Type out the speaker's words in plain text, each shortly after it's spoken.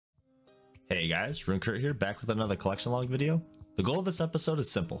Hey guys, RuneCrit here, back with another collection log video. The goal of this episode is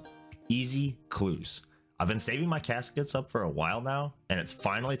simple: easy clues. I've been saving my caskets up for a while now, and it's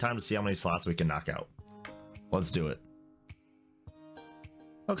finally time to see how many slots we can knock out. Let's do it.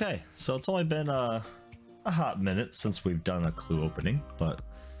 Okay, so it's only been a hot minute since we've done a clue opening, but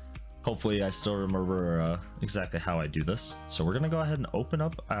hopefully I still remember exactly how I do this. So we're gonna go ahead and open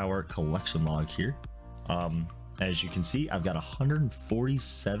up our collection log here. As you can see, I've got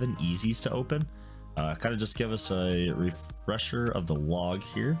 147 easies to open. Kind of just give us a refresher of the log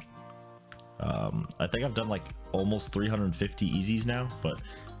here. I think I've done like almost 350 easies now, but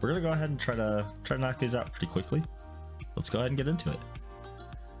we're gonna go ahead and try to knock these out pretty quickly. Let's go ahead and get into it.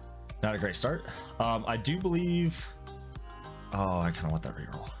 Not a great start. I do believe. Oh, I kind of want that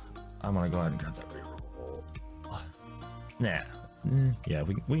reroll. I'm gonna go ahead and grab that reroll. Nah. Yeah,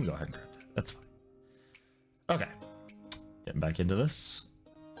 we can go ahead and grab that. That's fine. Okay, getting back into this.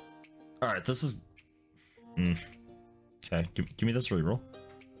 All right, this is okay. Give me this reroll.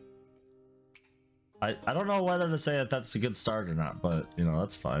 I don't know whether to say that that's a good start or not, but you know,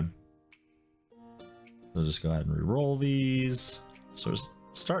 that's fine. So just go ahead and reroll these. So we're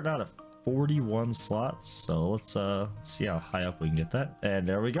starting out at 41 slots, so let's see how high up we can get that. And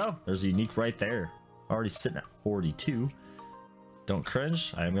there we go, there's a unique right there, already sitting at 42. Don't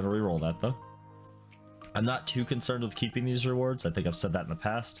cringe, I am going to reroll that though. I'm not too concerned with keeping these rewards. I think I've said that in the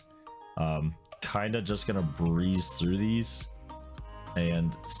past. Kind of just gonna breeze through these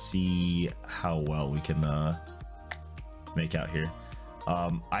and see how well we can make out here.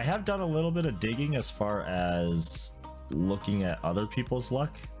 I have done a little bit of digging as far as looking at other people's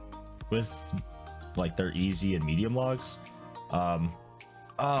luck with like their easy and medium logs. What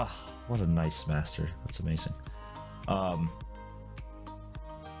a nice master. That's amazing.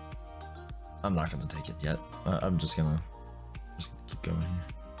 I'm not gonna take it yet. I'm just gonna keep going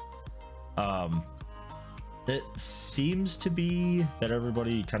here. It seems to be that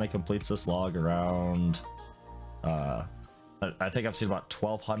everybody kind of completes this log around. I think I've seen about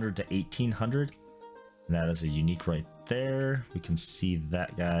 1200 to 1800, and that is a unique right there. We can see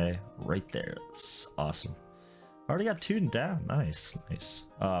that guy right there. It's awesome. Already got tuned down. Nice, nice.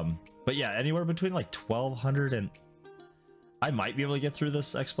 But yeah, anywhere between like 1200 and. I might be able to get through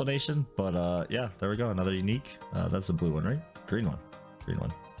this explanation, but yeah, there we go. Another unique. That's a blue one, right? Green one. Green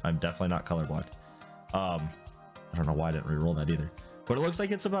one. I'm definitely not colorblind. I don't know why I didn't reroll that either. But it looks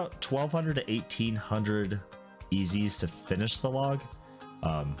like it's about 1200 to 1800 easies to finish the log.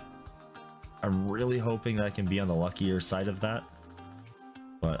 I'm really hoping that I can be on the luckier side of that.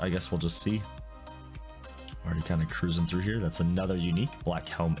 But I guess we'll just see. Already kind of cruising through here. That's another unique. Black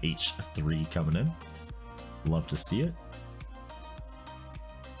Helm H3 coming in. Love to see it.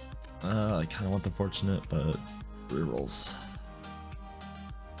 I kind of want the fortunate, but rerolls.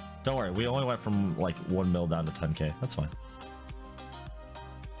 Don't worry, we only went from like 1 mil down to 10k. That's fine.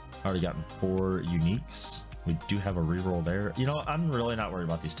 Already gotten 4 uniques. We do have a reroll there. You know, I'm really not worried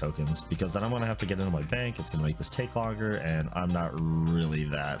about these tokens because then I'm gonna have to get into my bank. It's gonna make this take longer, and I'm not really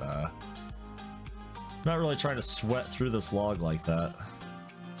that not really trying to sweat through this log like that.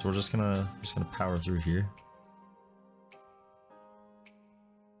 So we're just gonna power through here.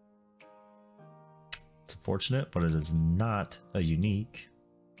 Fortunate, but it is not a unique.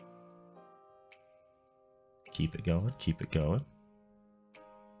 Keep it going, keep it going.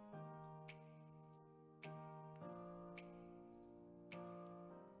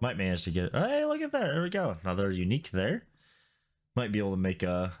 Might manage to get it. Hey, look at that, there we go. Another unique there. Might be able to make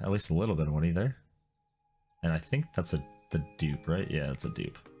at least a little bit of money there. And I think that's the dupe, right? Yeah, it's a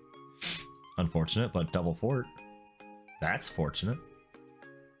dupe. Unfortunate, but double fort. That's fortunate.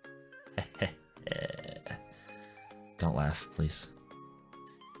 Don't laugh, please.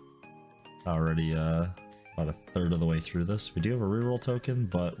 Already about a third of the way through this. We do have a reroll token,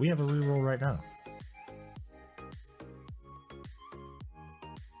 but we have a reroll right now.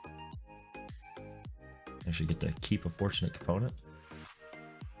 Actually get to keep a fortunate component.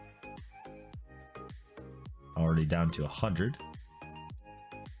 Already down to 100.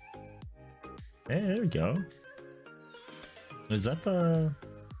 Hey, there we go. Was that the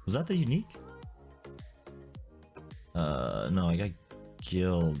unique? No, I got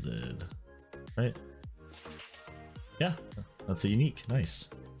gilded, right? Yeah, that's a unique. Nice.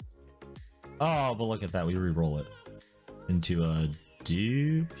 Oh, but look at that. We re-roll it into a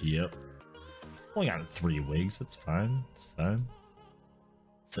dupe. Yep. Only got 3 wigs. It's fine. It's fine.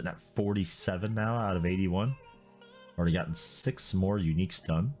 Sitting at 47 now out of 81. Already gotten 6 more uniques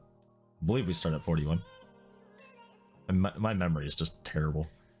done. I believe we start at 41. And my memory is just terrible.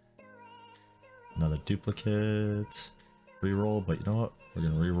 Another duplicate. reroll, but you know what? We're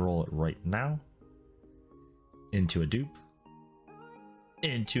gonna reroll it right now. Into a dupe.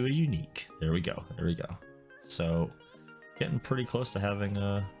 Into a unique. There we go. There we go. So, getting pretty close to having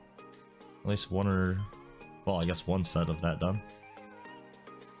at least one or, well, I guess one set of that done.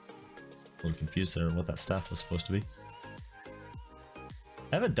 A little confused there what that staff was supposed to be.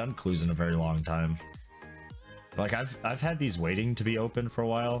 I haven't done clues in a very long time. Like I've had these waiting to be open for a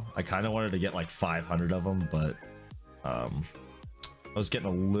while. I kind of wanted to get like 500 of them, but I was getting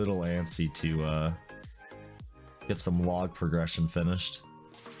a little antsy to get some log progression finished.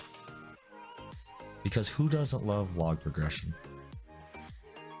 Because who doesn't love log progression?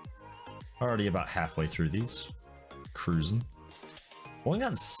 Already about halfway through these. Cruising. Only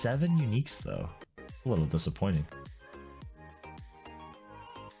gotten 7 uniques though. It's a little disappointing.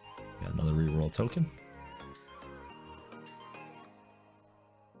 Got another reroll token.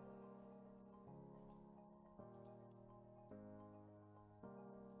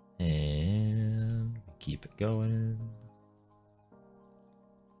 And keep it going.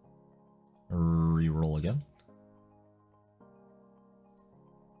 Reroll again.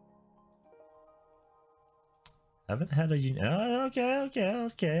 Haven't had a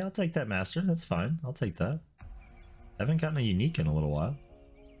okay, I'll take that master. That's fine. I'll take that. Haven't gotten a unique in a little while.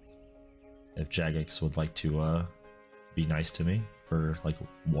 If Jagex would like to be nice to me for like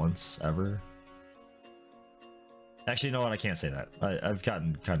once ever. Actually, you know what? I can't say that. I've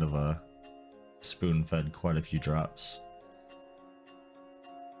gotten kind of a spoon-fed quite a few drops.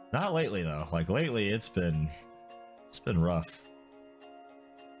 Not lately though. Like lately, it's been rough.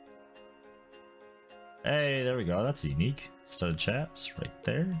 Hey, there we go. That's unique. Studded chaps right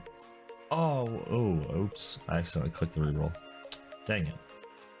there. Oh, oops! I accidentally clicked the reroll. Dang it.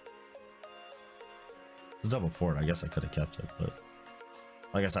 It's a double fort. I guess I could have kept it, but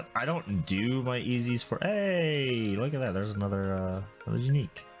like I said, I don't do my easies for. Hey, look at that. There's another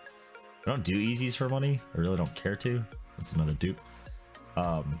unique. I don't do easies for money. I really don't care to. That's another dupe.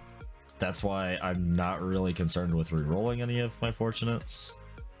 That's why I'm not really concerned with re-rolling any of my fortunates.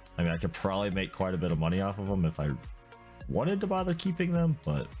 I mean, I could probably make quite a bit of money off of them if I wanted to bother keeping them,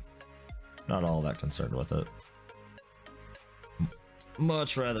 but not all that concerned with it.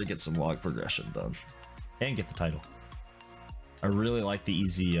 Much rather get some log progression done and get the title. I really like the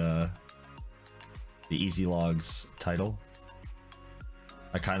easy logs title.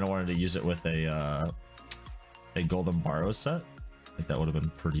 I kind of wanted to use it with a golden borrow set. I think that would have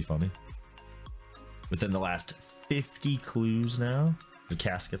been pretty funny. Within the last 50 clues now, the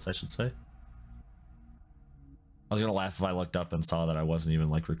caskets, I should say. I was gonna laugh if I looked up and saw that I wasn't even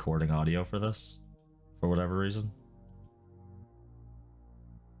like recording audio for this, for whatever reason.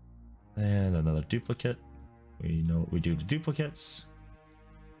 And another duplicate. We know what we do to duplicates.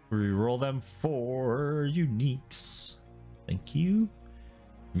 We roll them for uniques. Thank you.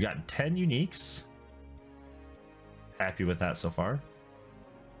 We've got 10 uniques. Happy with that so far.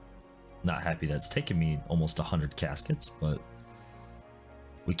 Not happy that it's taken me almost 100 caskets, but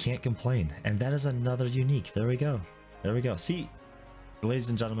we can't complain. And that is another unique. There we go. There we go. See, ladies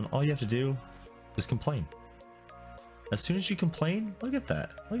and gentlemen, all you have to do is complain. As soon as you complain, look at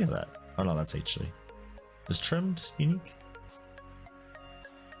that. Look at that. Oh no, that's H3. Is trimmed unique?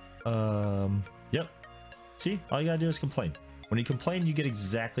 Yep. See, all you gotta do is complain. When you complain, you get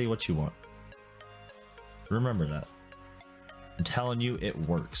exactly what you want. Remember that. I'm telling you, it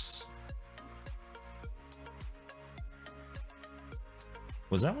works.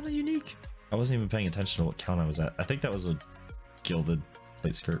 Was that one a unique? I wasn't even paying attention to what count I was at. I think that was a gilded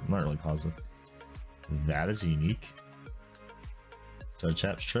plate skirt. I'm not really positive. That is unique. So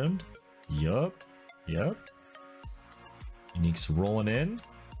chaps trimmed. Yup. Yup. Unique's rolling in.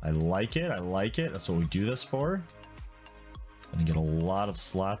 I like it. I like it. That's what we do this for. Gonna get a lot of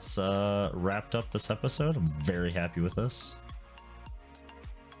slots wrapped up this episode. I'm very happy with this.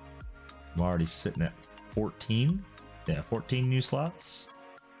 I'm already sitting at 14. Yeah, 14 new slots.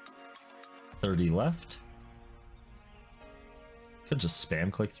 30 left. Could just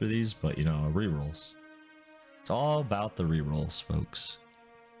spam click through these, but you know, rerolls. It's all about the rerolls, folks.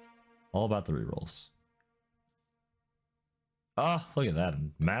 All about the rerolls. Oh, look at that.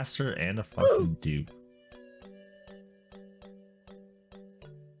 Master and a fucking dupe.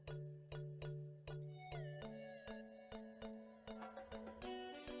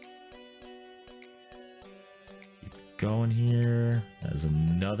 Keep going here. That is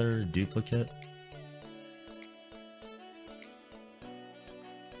another duplicate.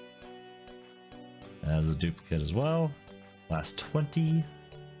 That is a duplicate as well. Last 20.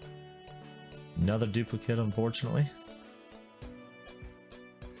 Another duplicate, unfortunately.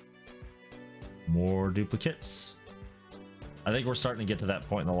 More duplicates. I think we're starting to get to that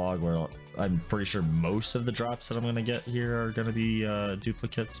point in the log where I'm pretty sure most of the drops that I'm going to get here are going to be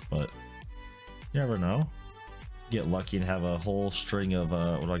duplicates, but you never know. Get lucky and have a whole string of,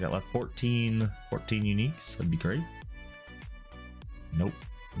 what do I got left? 14 uniques. That'd be great. Nope,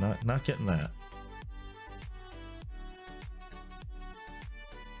 not getting that.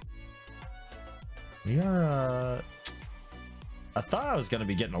 We are, I thought I was going to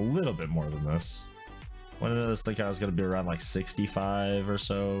be getting a little bit more than this. Went into this thinking I was going to be around like 65 or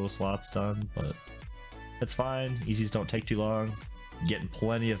so slots done, but it's fine. Easies don't take too long. Getting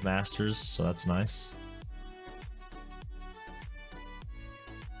plenty of masters, so that's nice.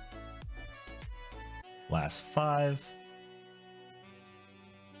 Last 5.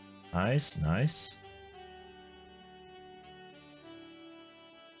 Nice, nice.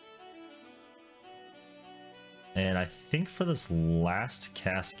 And I think for this last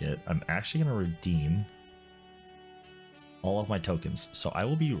casket, I'm actually going to redeem all of my tokens. So I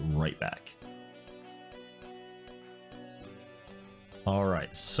will be right back. All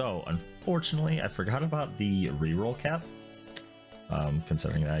right, so unfortunately, I forgot about the reroll cap.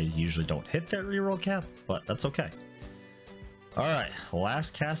 Considering I usually don't hit that reroll cap, but that's okay. All right,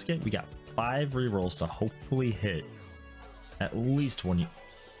 last casket. We got 5 rerolls to hopefully hit at least one.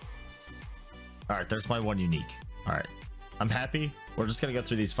 All right, there's my 1 unique. All right, I'm happy. We're just gonna go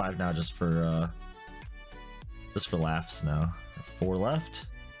through these 5 now, just for laughs. Now 4 left,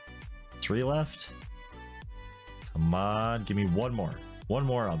 3 left. Come on, give me 1 more. 1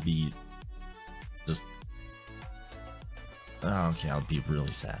 more, I'll be just. Oh, okay, I'll be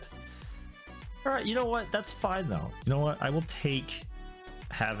really sad. All right, you know what? That's fine though. You know what? I will take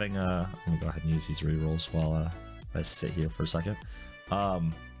having I'm gonna go ahead and use these rerolls while I sit here for a second.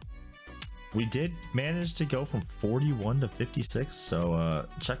 We did manage to go from 41 to 56, so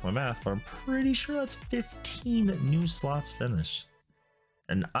check my math, but I'm pretty sure that's 15 new slots finished,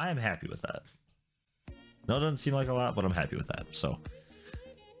 and I'm happy with that. No, it doesn't seem like a lot, but I'm happy with that. So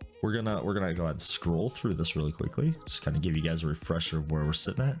we're gonna go ahead and scroll through this really quickly, just kind of give you guys a refresher of where we're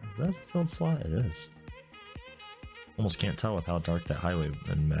sitting at. Is that a filled slot? It is. Almost can't tell with how dark that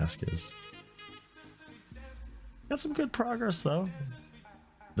highwayman mask is. Got some good progress though.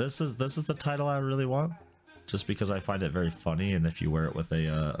 This is the title I really want, just because I find it very funny, and if you wear it with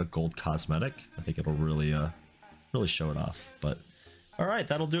a gold cosmetic, I think it'll really show it off. But all right,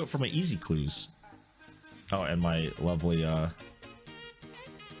 that'll do it for my easy clues. Oh, and my lovely I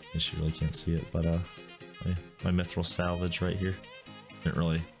guess you really can't see it, but my mithril salvage right here. Didn't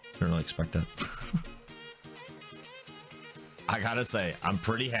really expect that. I gotta say, I'm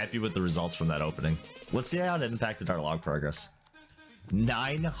pretty happy with the results from that opening. Let's see how it impacted our log progress.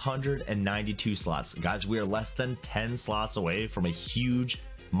 992 slots. Guys, we are less than 10 slots away from a huge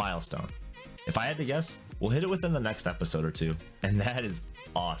milestone. If I had to guess, we'll hit it within the next episode or 2, and that is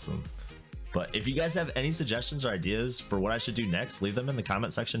awesome. But if you guys have any suggestions or ideas for what I should do next, leave them in the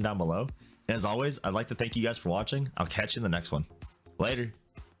comment section down below. And as always, I'd like to thank you guys for watching. I'll catch you in the next one. Later.